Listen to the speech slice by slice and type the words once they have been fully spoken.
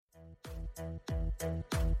This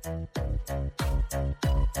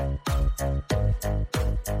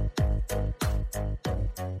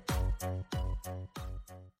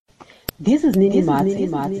is Nini Mats,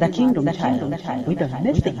 the Kingdom Child, with a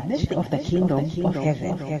message of the Kingdom of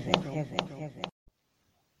Heaven.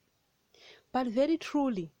 But very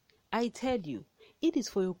truly, I tell you, it is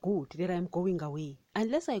for your good that I am going away.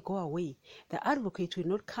 Unless I go away, the advocate will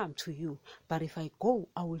not come to you. But if I go,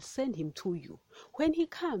 I will send him to you. When he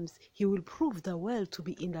comes, he will prove the world to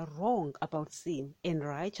be in the wrong about sin and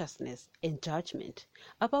righteousness and judgment.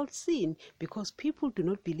 About sin, because people do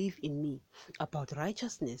not believe in me. About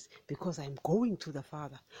righteousness, because I am going to the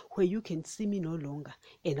Father, where you can see me no longer.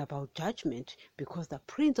 And about judgment, because the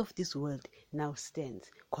prince of this world now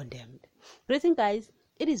stands condemned. Greeting, guys.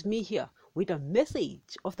 It is me here with a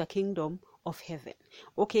message of the Kingdom of Heaven.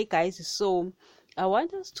 Okay, guys, so I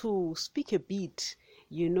want us to speak a bit,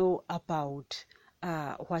 about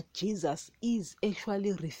what Jesus is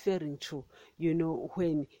actually referring to,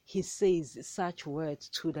 when he says such words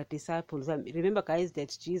to the disciples. Remember, guys,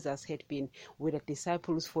 that Jesus had been with the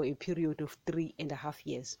disciples for a period of 3.5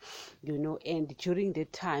 years, and during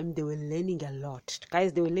that time they were learning a lot.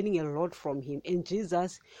 Guys, they were learning a lot from him, and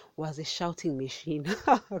Jesus was a shouting machine.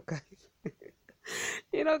 Guys.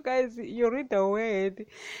 Guys, you read the word,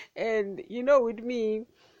 and with me,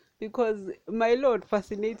 because my Lord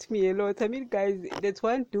fascinates me a lot. I mean, guys, that's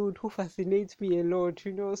one dude who fascinates me a lot,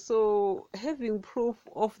 So having proof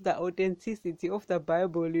of the authenticity of the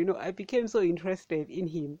Bible, I became so interested in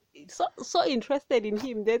him. So interested in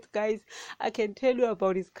him that, guys, I can tell you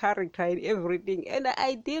about his character and everything. And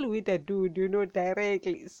I deal with the dude,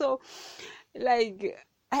 directly. So, like,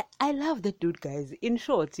 I love that dude, guys. In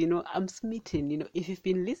short, I'm smitten. If you've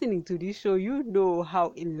been listening to this show, you know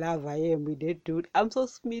how in love I am with that dude. I'm so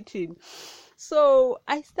smitten. So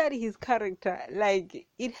I study his character. Like,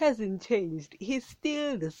 it hasn't changed. He's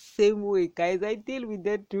still the same way, guys. I deal with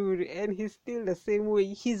that dude, and he's still the same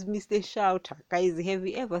way. He's Mr. Shouter. Guys, have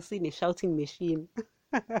you ever seen a shouting machine?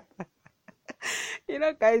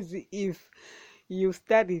 Guys, if you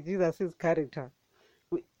study Jesus' character,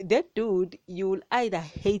 that dude, you'll either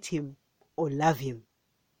hate him or love him,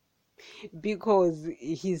 because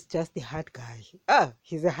he's just a hard guy.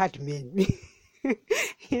 He's a hard man.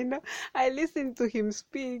 I listen to him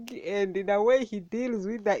speak, and the way he deals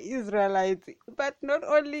with the Israelites, but not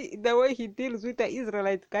only the way he deals with the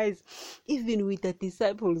Israelites, guys, even with the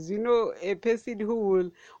disciples, a person who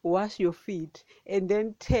will wash your feet and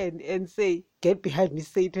then turn and say, "Get behind me,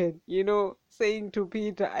 Satan," saying to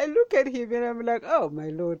Peter. I look at him and I'm like, oh my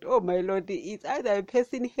Lord, it's either a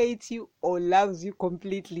person hates you or loves you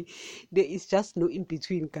completely. There is just no in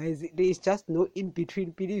between, guys. There is just no in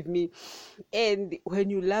between, believe me. And when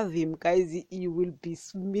you love him, guys, you will be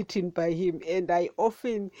smitten by him. And I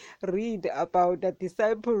often read about the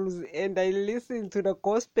disciples and I listen to the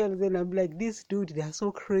Gospels and I'm like, this dude, they're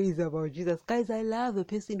so crazy about Jesus. Guys, I love a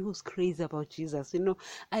person who's crazy about Jesus.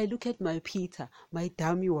 I look at my Peter, my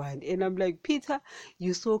dummy one, and I'm like, Peter,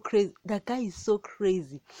 you're so crazy. That guy is so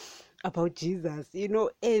crazy about Jesus,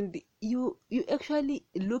 and you actually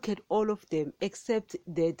look at all of them except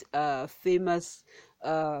that famous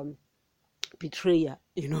betrayer,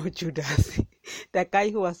 Judas. The guy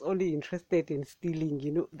who was only interested in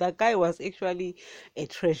stealing, that guy was actually a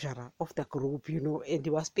treasurer of the group, and he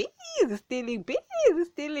was busy stealing.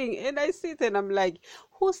 And I sit and I'm like,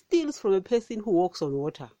 who steals from a person who walks on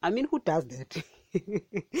water? I mean, who does that?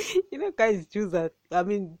 Guys,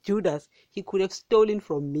 Judas, he could have stolen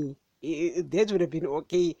from me. That would have been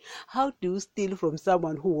okay. How do you steal from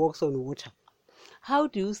someone who walks on water? How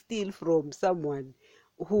do you steal from someone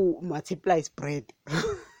who multiplies bread?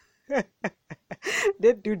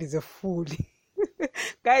 That dude is a fool.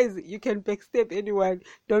 Guys, you can backstab anyone.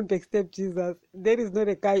 Don't backstab Jesus. There is not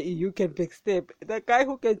a guy you can backstab. The guy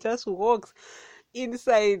who can just walk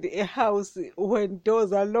inside a house when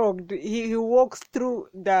doors are locked, he walks through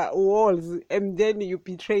the walls, and then you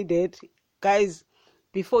betray that. Guys,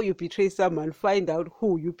 before you betray someone, find out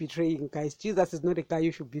who you're betraying, guys. Jesus is not a guy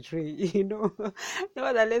you should betray,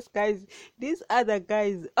 Nevertheless, guys, these other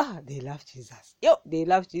guys, they love Jesus. They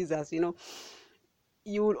love Jesus, You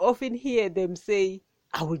will often hear them say,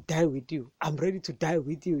 I will die with you. I'm ready to die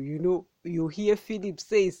with you, You hear Philip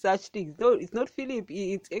say such things. No, it's not Philip.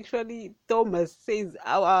 It's actually Thomas says,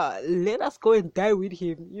 let us go and die with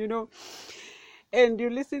him, And you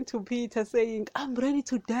listen to Peter saying, I'm ready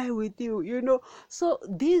to die with you, So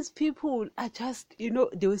these people are just,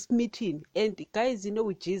 they were smitten. And guys,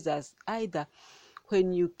 with Jesus, either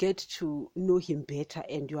when you get to know him better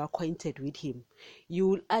and you're acquainted with him, you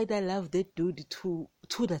will either love that dude to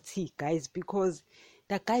the T, guys, because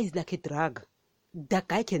that guy is like a drug. that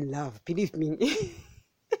guy can love, believe me.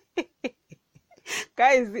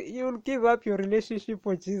 Guys, you'll give up your relationship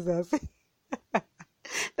for Jesus.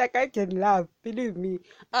 That guy can laugh, believe me.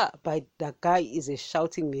 But that guy is a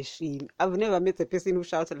shouting machine. I've never met a person who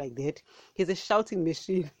shouted like that. He's a shouting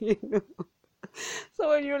machine, you know. So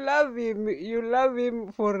when you love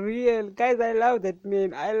him for real. Guys, I love that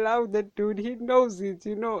man. I love that dude. He knows it,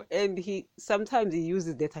 you know. And sometimes he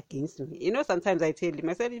uses that against me. You know, sometimes I tell him,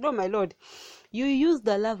 I said, you know, my Lord, you use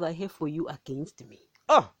the love I have for you against me.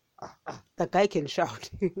 The guy can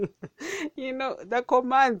shout. You know, the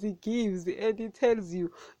commands he gives, and he tells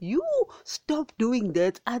you, you stop doing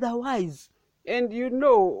that, otherwise. And you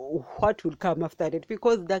know what will come after that,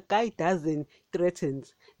 because the guy doesn't threaten,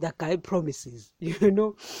 the guy promises. You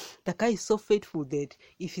know, the guy is so faithful that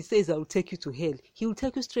if he says, I'll take you to hell, he will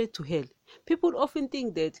take you straight to hell. People often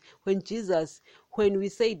think that when we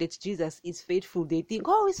say that Jesus is faithful, they think,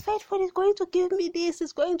 oh, he's faithful, he's going to give me this,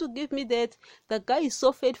 he's going to give me that. The guy is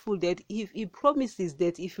so faithful that if he promises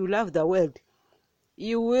that if you love the world,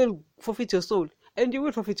 you will forfeit your soul. And you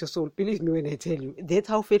will forfeit your soul, believe me when I tell you. That's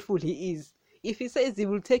how faithful he is. If he says he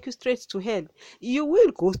will take you straight to hell, you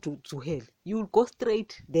will go to hell. You will go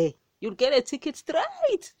straight there. You'll get a ticket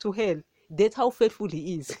straight to hell. That's how faithful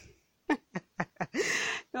he is.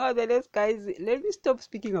 Nevertheless, guys, let me stop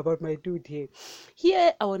speaking about my dude here.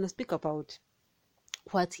 Here, I want to speak about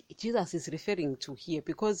what Jesus is referring to here,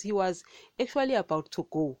 because he was actually about to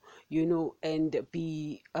go, you know, and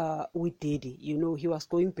be with Daddy. You know, he was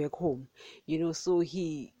going back home, you know, so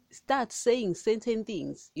he starts saying certain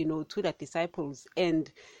things, you know, to the disciples,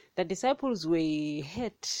 and the disciples were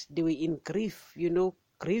hurt. They were in grief, you know,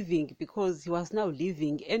 grieving because he was now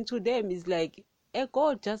leaving, and to them it's like, a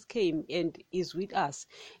God just came and is with us,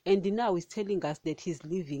 and now is telling us that he's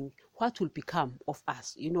leaving. What will become of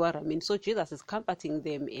us? You know what I mean? So Jesus is comforting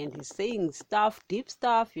them, and he's saying stuff, deep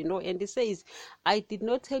stuff, you know, and he says, I did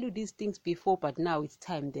not tell you these things before, but now it's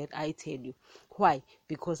time that I tell you. Why?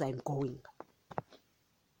 Because I'm going.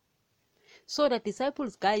 So the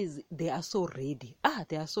disciples, guys, they are so ready.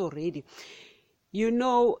 They are so ready. You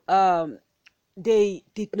know, they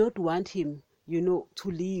did not want him, you know,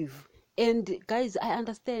 to leave. And guys, I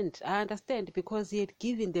understand, because he had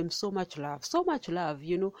given them so much love,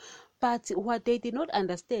 you know. But what they did not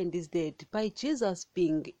understand is that by Jesus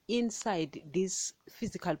being inside this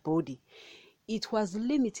physical body, it was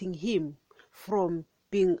limiting him from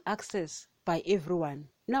being accessed by everyone.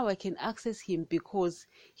 Now I can access him because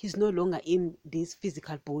he's no longer in this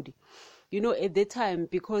physical body. You know, at that time,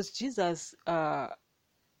 because Jesus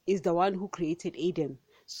is the one who created Adam,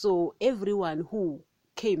 so everyone who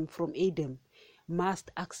came from Adam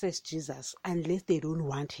must access Jesus unless they don't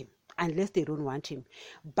want him.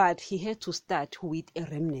 But he had to start with a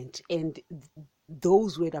remnant, and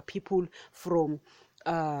those were the people from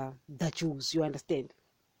the Jews, you understand.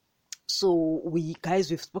 So we've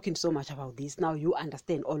spoken so much about this. Now you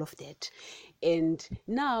understand all of that. And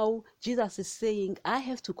now Jesus is saying, I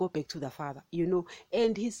have to go back to the Father, you know.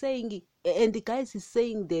 And he's saying, and the guys is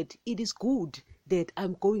saying that it is good that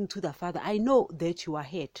I'm going to the Father. I know that you are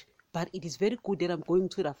hurt, but it is very good that I'm going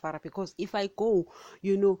to the Father, because if I go,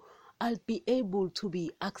 you know, I'll be able to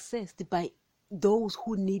be accessed by those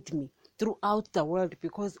who need me throughout the world,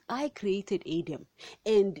 because I created Adam,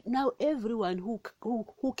 and now everyone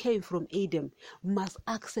who came from Adam must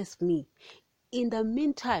access me. In the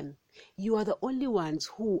meantime, you are the only ones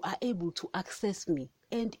who are able to access me,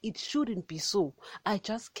 and it shouldn't be so. I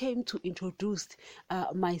just came to introduce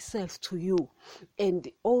myself to you, and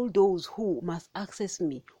all those who must access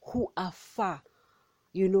me who are far,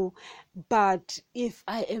 you know. But if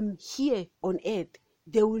I am here on earth,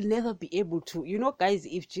 they will never be able to. You know, guys,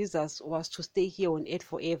 if Jesus was to stay here on earth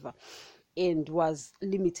forever and was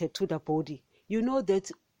limited to the body, you know that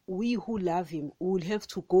we who love him will have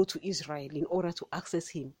to go to Israel in order to access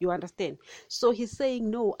him. You understand? So he's saying,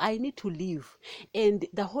 no, I need to leave. And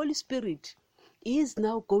the Holy Spirit is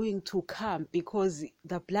now going to come, because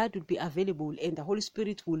the blood will be available and the Holy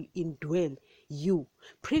Spirit will indwell you.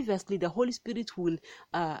 Previously, the Holy Spirit will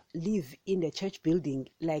live in the church building,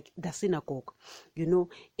 like the synagogue, you know,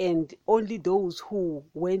 and only those who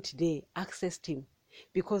went there accessed him,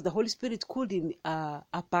 because the Holy Spirit couldn't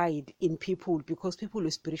abide in people, because people were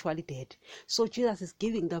spiritually dead. So Jesus is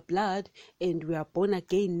giving the blood, and we are born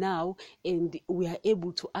again now, and we are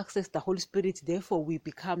able to access the Holy Spirit. Therefore, we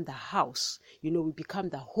become the house, you know, we become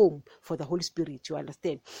the home for the Holy Spirit, you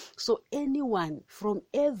understand? So anyone from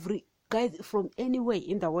anywhere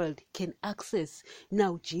in the world can access.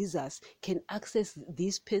 Now Jesus can access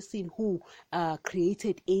this person who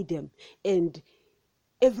created Adam, and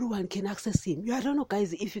everyone can access him. I don't know,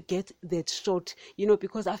 guys, if you get that short,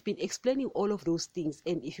 because I've been explaining all of those things,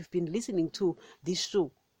 and if you've been listening to this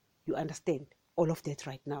show, you understand all of that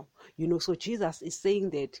right now. So Jesus is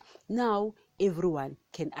saying that now everyone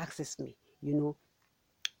can access me,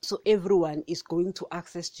 so everyone is going to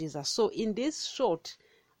access Jesus. So in this short,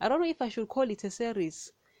 I don't know if I should call it a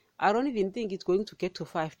series. I don't even think it's going to get to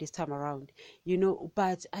 5 this time around,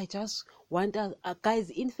 but I just want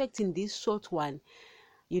guys, in fact, in this short one,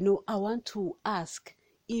 I want to ask,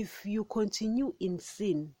 if you continue in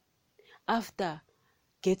sin after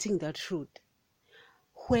getting that truth,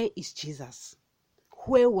 where is Jesus?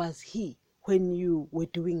 Where was he when you were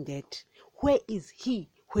doing that? Where is he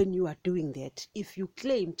when you are doing that? If you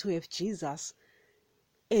claim to have Jesus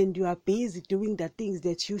and you are busy doing the things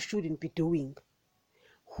that you shouldn't be doing,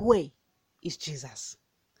 where is Jesus?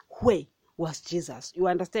 Where was Jesus? You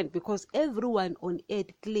understand? Because everyone on earth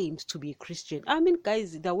claims to be a Christian. I mean,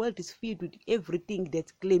 guys, the world is filled with everything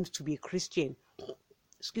that claims to be a Christian.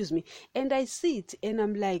 Excuse me. And I see it and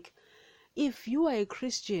I'm like, if you are a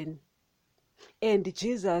Christian and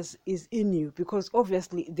Jesus is in you, because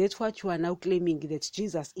obviously that's what you are now claiming, that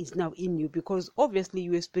Jesus is now in you, because obviously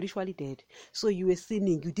you were spiritually dead, so you were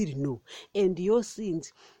sinning, you didn't know, and your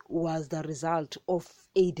sins was the result of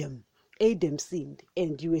Adam sinned,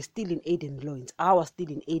 and you were still in Adam's loins. I was still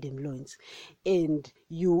in Adam's loins, and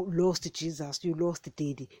you lost Jesus, you lost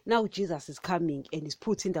Daddy. Now Jesus is coming and is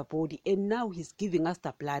putting the body, and now he's giving us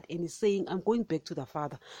the blood, and he's saying, I'm going back to the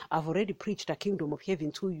Father. I've already preached the kingdom of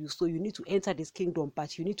heaven to you, so you need to enter this kingdom,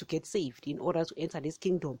 but you need to get saved in order to enter this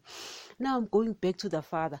kingdom. Now I'm going back to the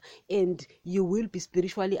Father, and you will be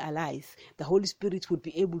spiritually alive. The Holy Spirit will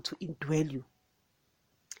be able to indwell you.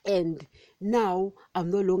 And now I'm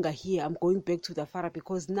no longer here. I'm going back to the Father,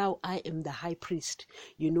 because now I am the high priest.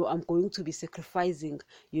 I'm going to be sacrificing.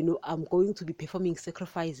 I'm going to be performing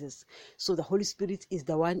sacrifices. So the Holy Spirit is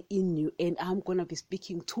the one in you, and I'm going to be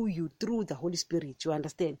speaking to you through the Holy Spirit. You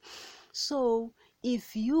understand? So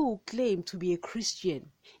if you claim to be a Christian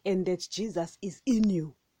and that Jesus is in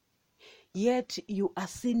you, yet you are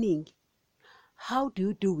sinning, how do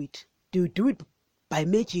you do it? Do you do it by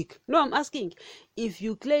magic? No, I'm asking, if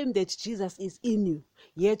you claim that Jesus is in you,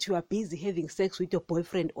 yet you are busy having sex with your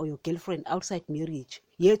boyfriend or your girlfriend outside marriage,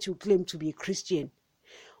 yet you claim to be a Christian,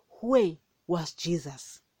 where was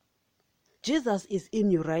Jesus? Jesus is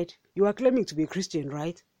in you, right? You are claiming to be a Christian,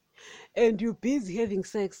 right? And you're busy having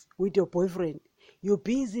sex with your boyfriend. You're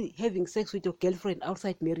busy having sex with your girlfriend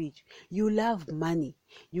outside marriage. You love money.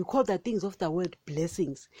 You call the things of the world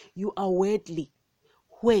blessings. You are worldly.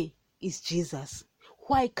 Where is Jesus?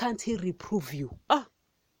 Why can't he reprove you?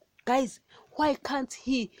 Guys, why can't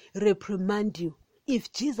he reprimand you?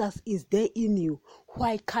 If Jesus is there in you,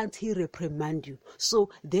 why can't he reprimand you? So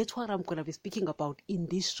that's what I'm going to be speaking about in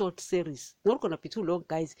this short series. Not going to be too long,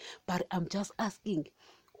 guys, but I'm just asking,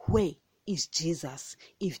 where is Jesus?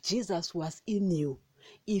 If Jesus was in you,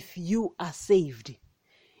 if you are saved,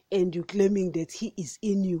 and you're claiming that he is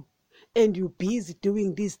in you, and you're busy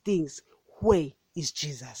doing these things, where is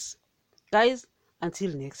Jesus? Guys,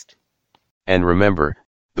 until next. And remember,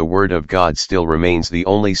 the Word of God still remains the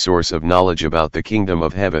only source of knowledge about the kingdom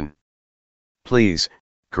of heaven. Please,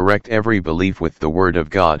 correct every belief with the Word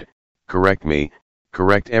of God, correct me,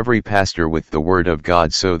 correct every pastor with the Word of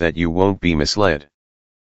God so that you won't be misled.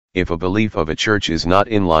 If a belief of a church is not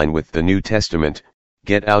in line with the New Testament,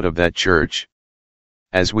 get out of that church.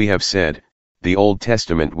 As we have said, the Old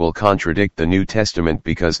Testament will contradict the New Testament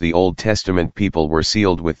because the Old Testament people were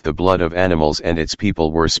sealed with the blood of animals and its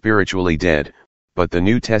people were spiritually dead, but the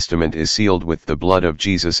New Testament is sealed with the blood of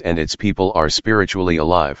Jesus and its people are spiritually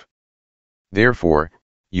alive. Therefore,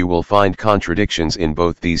 you will find contradictions in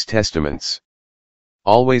both these testaments.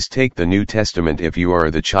 Always take the New Testament if you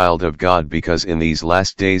are the child of God, because in these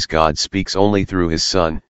last days God speaks only through his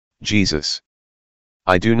Son, Jesus.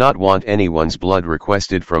 I do not want anyone's blood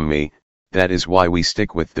requested from me. That is why we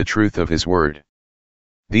stick with the truth of his word.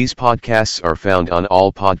 These podcasts are found on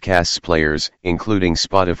all podcasts players, including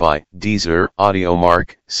Spotify, Deezer,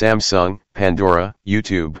 AudioMark, Samsung, Pandora,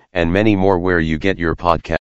 YouTube, and many more where you get your podcast.